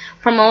finally,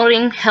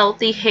 promoting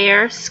healthy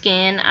hair,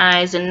 skin,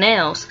 eyes, and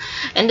nails.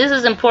 And this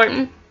is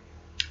important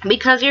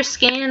because your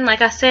skin,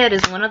 like I said,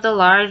 is one of the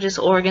largest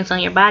organs on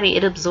your body.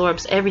 It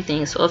absorbs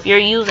everything. So if you're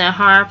using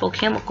harmful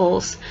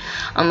chemicals,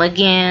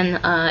 again,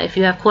 if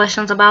you have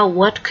questions about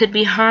what could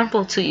be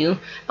harmful to you,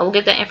 I will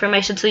get that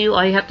information to you.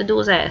 All you have to do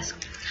is ask.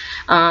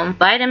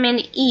 Vitamin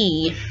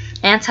E,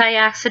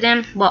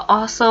 antioxidant, but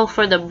also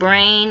for the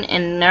brain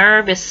and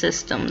nervous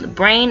system, the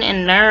brain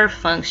and nerve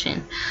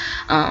function.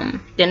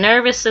 The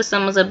nervous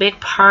system is a big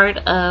part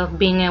of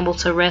being able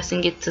to rest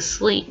and get to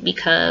sleep,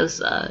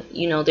 because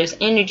you know, there's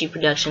energy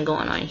production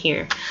going on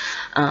here.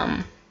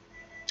 Then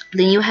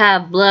you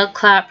have blood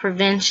clot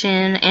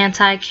prevention,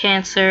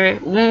 anti-cancer,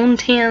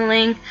 wound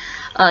healing,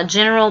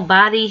 general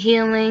body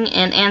healing,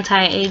 and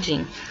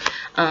anti-aging.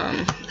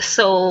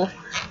 So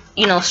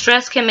you know,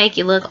 stress can make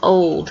you look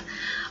old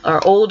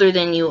or older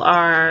than you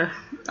are,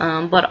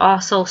 but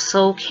also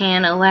so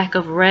can a lack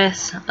of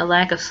rest, a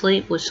lack of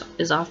sleep, which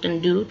is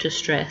often due to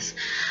stress.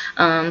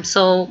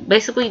 So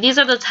basically, these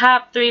are the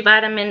top 3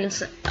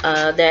 vitamins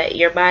that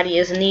your body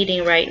is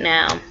needing right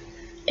now.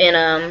 And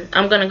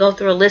I'm going to go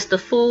through a list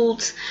of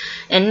foods,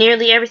 and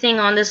nearly everything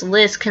on this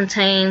list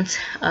contains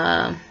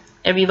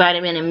every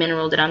vitamin and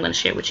mineral that I'm going to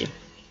share with you.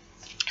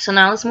 So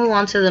now let's move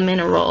on to the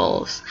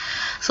minerals.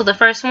 So the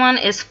first one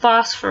is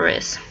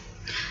phosphorus.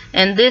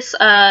 And this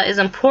is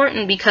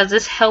important because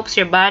this helps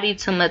your body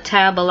to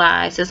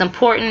metabolize. It's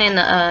important in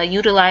the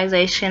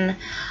utilization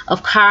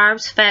of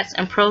carbs, fats,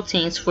 and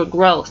proteins for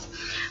growth.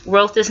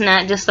 Growth is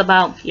not just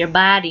about your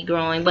body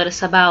growing, but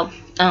it's about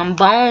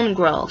bone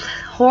growth,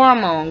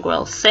 hormone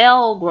growth,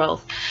 cell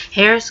growth,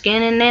 hair,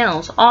 skin, and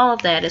nails. All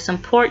of that is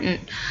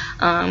important.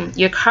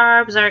 Your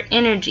carbs are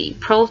energy.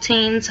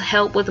 Proteins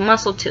help with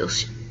muscle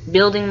tissue,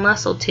 building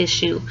muscle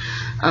tissue,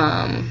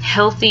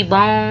 healthy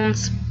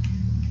bones.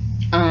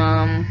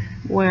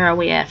 Where are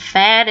we at?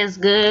 Fat is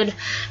good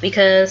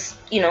because,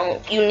 you know,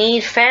 you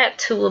need fat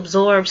to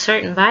absorb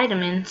certain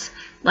vitamins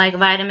like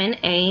vitamin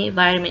A,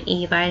 vitamin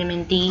E,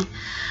 vitamin D,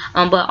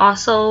 but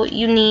also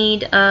you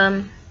need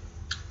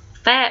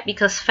fat,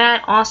 because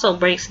fat also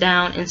breaks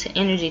down into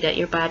energy that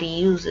your body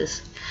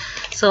uses.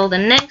 So the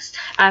next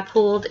I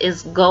pulled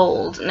is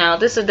gold. Now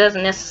this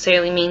doesn't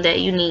necessarily mean that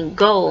you need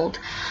gold,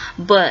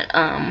 but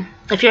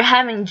if you're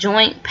having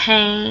joint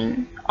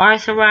pain,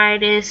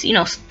 arthritis, you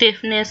know,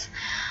 stiffness,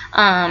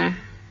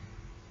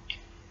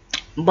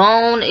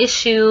 bone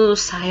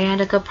issues,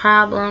 sciatica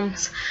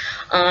problems,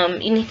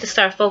 you need to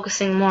start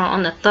focusing more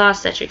on the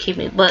thoughts that you're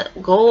keeping. But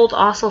gold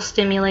also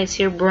stimulates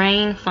your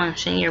brain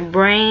function, your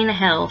brain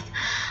health,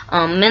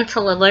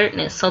 mental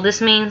alertness. So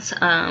this means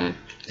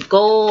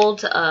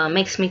gold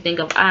makes me think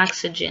of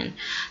oxygen.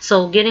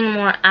 So getting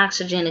more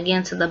oxygen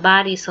again to the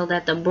body so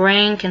that the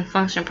brain can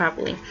function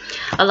properly.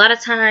 A lot of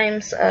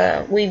times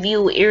we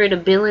view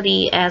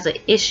irritability as an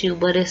issue,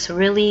 but it's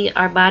really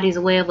our body's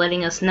way of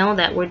letting us know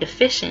that we're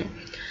deficient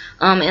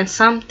in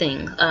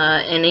something.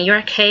 And in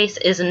your case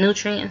is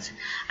nutrients.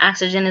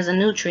 Oxygen is a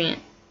nutrient.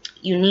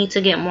 You need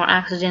to get more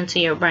oxygen to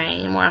your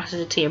brain, more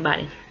oxygen to your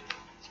body.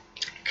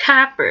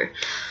 Copper.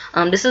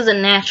 This is a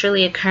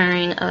naturally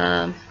occurring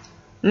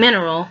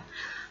mineral.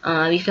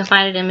 You can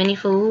find it in many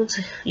foods.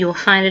 You will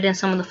find it in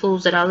some of the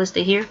foods that I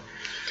listed here.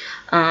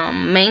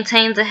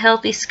 Maintains a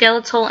healthy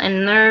skeletal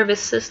and nervous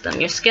system.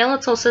 Your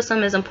skeletal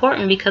system is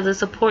important because it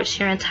supports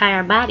your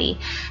entire body.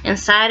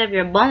 Inside of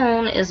your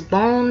bone is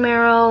bone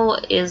marrow,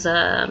 is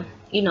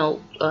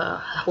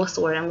what's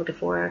the word I'm looking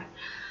for?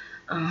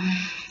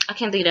 I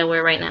can't think of that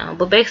word right now,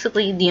 but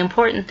basically the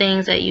important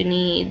things that you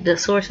need, the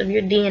source of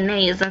your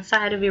DNA is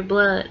inside of your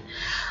blood,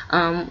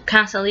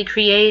 constantly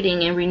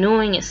creating and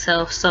renewing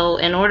itself. So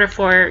in order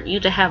for you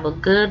to have a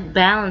good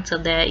balance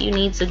of that, you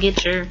need to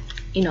get your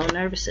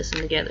nervous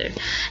system together.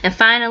 And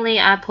finally,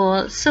 I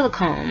pulled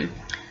silicone.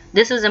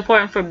 This is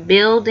important for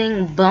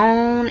building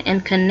bone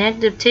and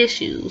connective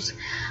tissues.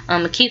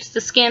 It keeps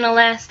the skin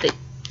elastic.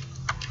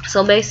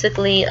 So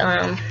basically,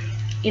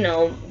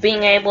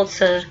 being able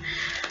to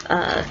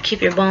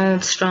keep your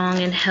bones strong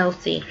and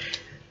healthy.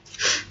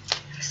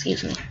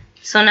 Excuse me.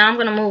 So now I'm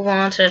going to move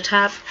on to the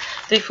top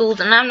 3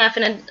 foods, and I'm not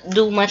going to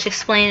do much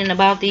explaining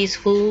about these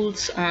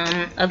foods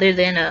other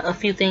than a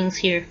few things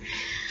here.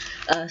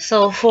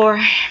 So for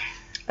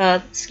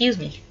excuse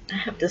me, I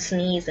have to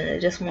sneeze and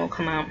it just won't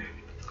come out,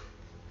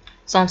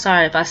 so I'm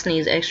sorry if I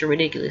sneeze extra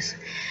ridiculous.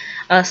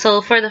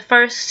 So for the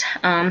first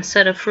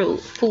set of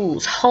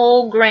foods,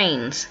 whole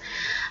grains,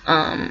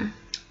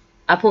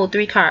 I pulled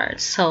 3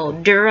 cards. So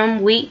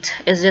durum wheat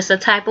is just a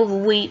type of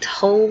wheat,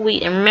 whole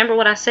wheat. And remember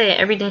what I said,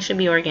 everything should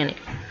be organic.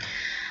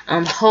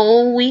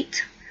 Whole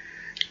wheat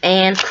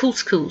and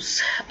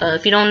couscous.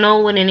 If you don't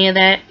know what any of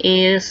that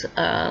is,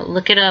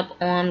 look it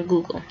up on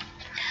Google.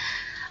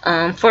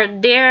 For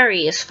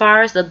dairy, as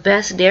far as the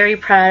best dairy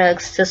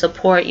products to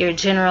support your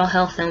general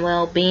health and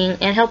well-being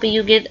and helping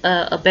you get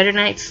a better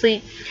night's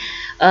sleep,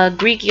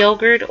 Greek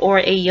yogurt or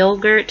a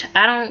yogurt.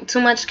 I don't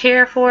too much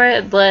care for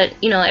it, but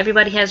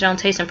everybody has their own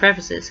taste and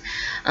preferences.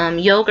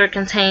 Yogurt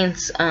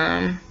contains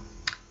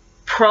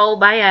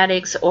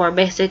probiotics, or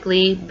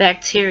basically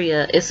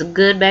bacteria. It's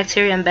good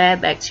bacteria and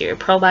bad bacteria.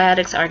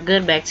 Probiotics are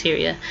good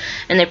bacteria,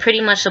 and they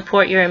pretty much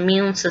support your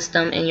immune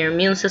system, and your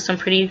immune system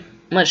pretty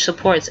much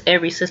supports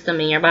every system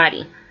in your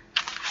body.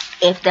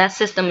 If that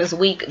system is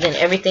weak, then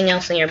everything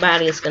else in your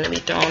body is going to be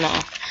thrown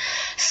off.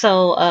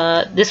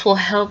 So this will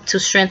help to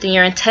strengthen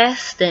your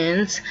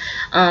intestines,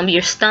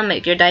 your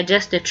stomach, your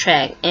digestive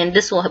tract, and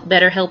this will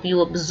better help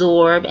you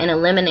absorb and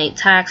eliminate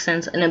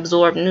toxins and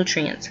absorb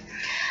nutrients.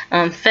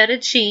 Feta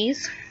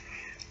cheese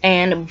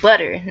and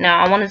butter.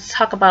 Now I wanted to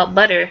talk about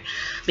butter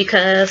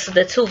because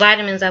the two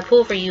vitamins I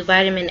pulled for you,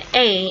 vitamin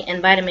A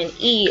and vitamin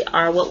E,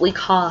 are what we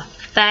call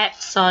fat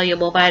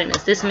soluble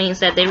vitamins. This means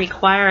that they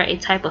require a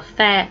type of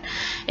fat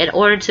in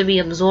order to be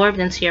absorbed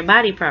into your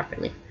body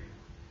properly.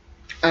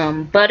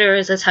 Butter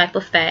is a type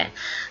of fat,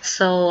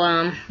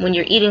 so when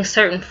you're eating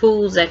certain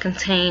foods that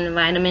contain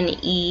vitamin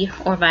E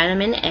or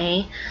vitamin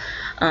A,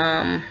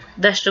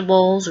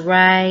 vegetables,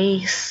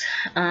 rice,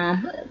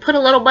 put a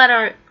little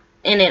butter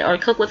in it, or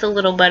cook with a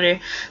little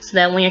butter, so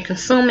that when you're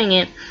consuming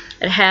it,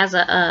 it has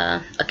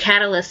a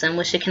catalyst in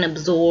which it can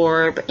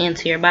absorb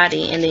into your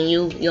body, and then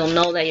you'll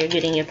know that you're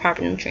getting your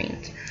proper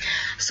nutrients.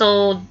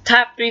 So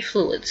top 3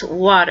 fluids.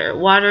 Water.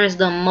 Water is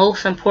the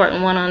most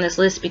important one on this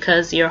list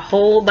because your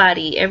whole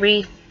body,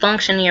 every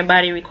function in your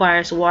body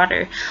requires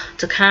water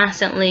to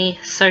constantly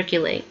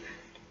circulate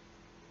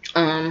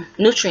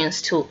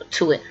nutrients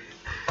to it.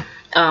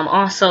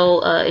 Also,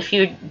 if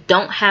you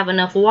don't have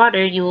enough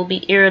water, you will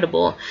be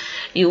irritable.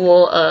 You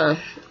will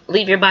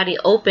leave your body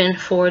open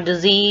for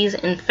disease,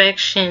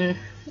 infection,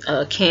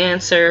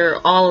 cancer,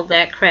 all of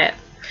that crap.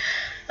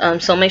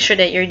 So make sure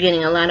that you're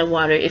getting a lot of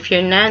water. If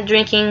you're not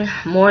drinking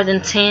more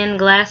than 10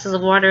 glasses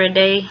of water a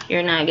day,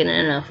 you're not getting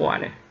enough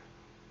water.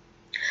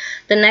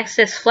 The next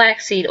is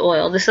flaxseed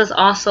oil. This is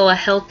also a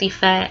healthy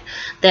fat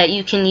that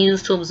you can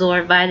use to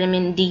absorb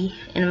vitamin D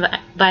and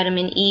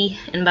vitamin E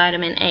and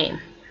vitamin A.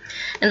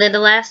 And then the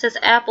last is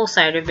apple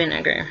cider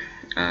vinegar.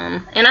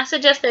 And I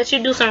suggest that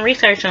you do some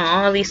research on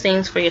all of these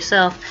things for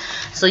yourself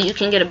so you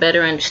can get a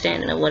better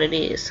understanding of what it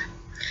is.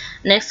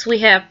 Next we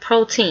have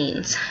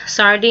proteins,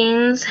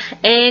 sardines,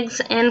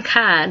 eggs, and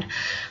cod.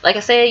 Like I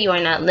said, you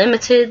are not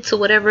limited to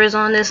whatever is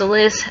on this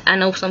list. I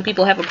know some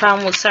people have a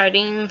problem with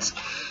sardines,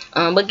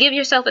 but give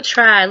yourself a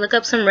try. Look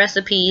up some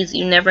recipes.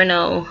 You never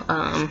know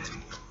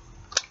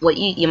what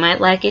you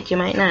might like it, you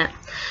might not.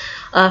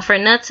 For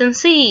nuts and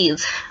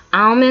seeds,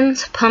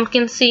 almonds,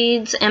 pumpkin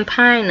seeds, and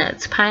pine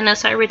nuts. Pine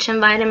nuts are rich in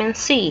vitamin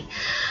C.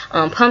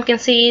 Pumpkin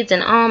seeds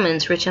and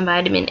almonds rich in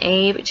vitamin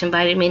A, rich in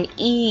vitamin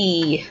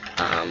E.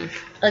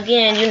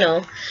 Again, you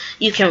know,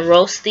 you can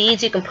roast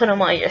these. You can put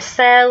them on your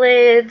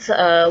salads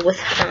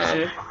with,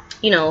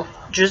 you know,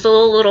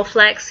 drizzle a little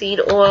flaxseed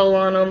oil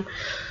on them,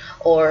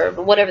 or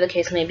whatever the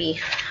case may be.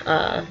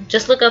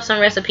 Just look up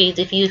some recipes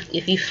if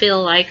you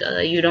feel like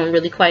you don't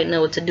really quite know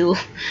what to do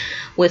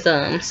with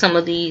some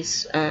of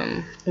these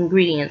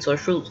ingredients or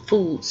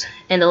foods.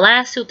 And the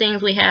last 2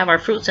 things we have are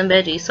fruits and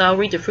veggies. So I'll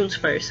read the fruits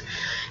first.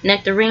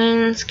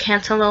 Nectarines,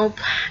 cantaloupe,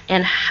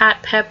 and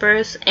hot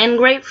peppers, and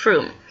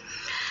grapefruit.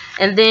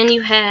 And then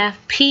you have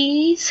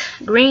peas,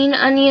 green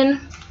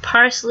onion,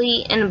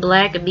 parsley, and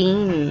black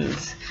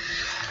beans.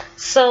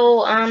 So,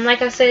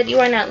 like I said, you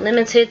are not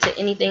limited to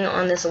anything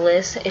on this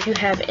list. If you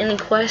have any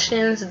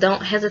questions,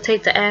 don't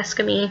hesitate to ask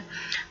me.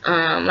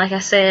 Like I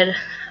said,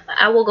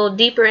 I will go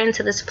deeper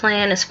into this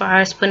plan as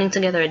far as putting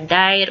together a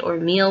diet or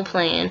meal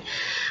plan.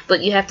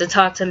 But you have to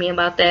talk to me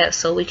about that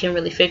so we can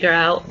really figure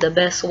out the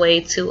best way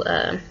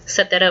to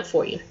set that up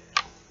for you.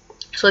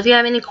 So if you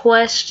have any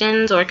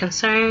questions or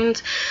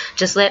concerns,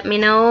 just let me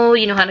know.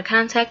 You know how to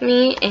contact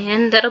me,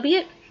 and that'll be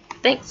it.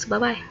 Thanks.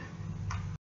 Bye-bye.